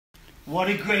What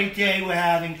a great day we're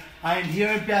having. I am here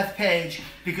at Bethpage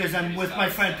because I'm with my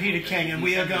friend Peter King, and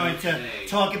we are going to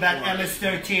talk about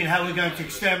MS-13, how we're going to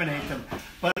exterminate them.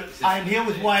 But I'm here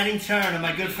with Whiting Turner,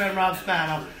 my good friend Rob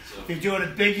Spano. They're doing a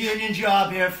big union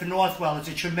job here for Northwell. It's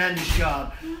a tremendous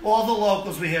job. All the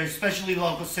locals were here, especially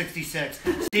Local 66.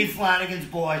 Steve Flanagan's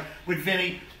boy with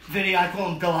Vinny, I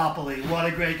call him Galopoli. What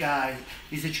a great guy.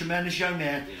 He's a tremendous young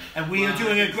man. And we are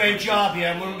doing a great job here,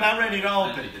 and we're about ready to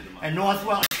open. And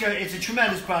Northwell, it's a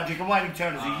tremendous project, and Whiting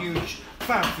Turner's a huge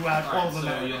firm throughout all of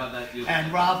America.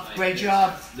 And Rob, great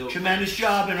job, tremendous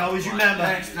job, and always remember,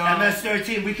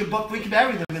 MS-13, we can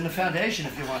bury them in the foundation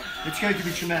if you want. It's going to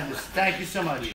be tremendous. Thank you so much.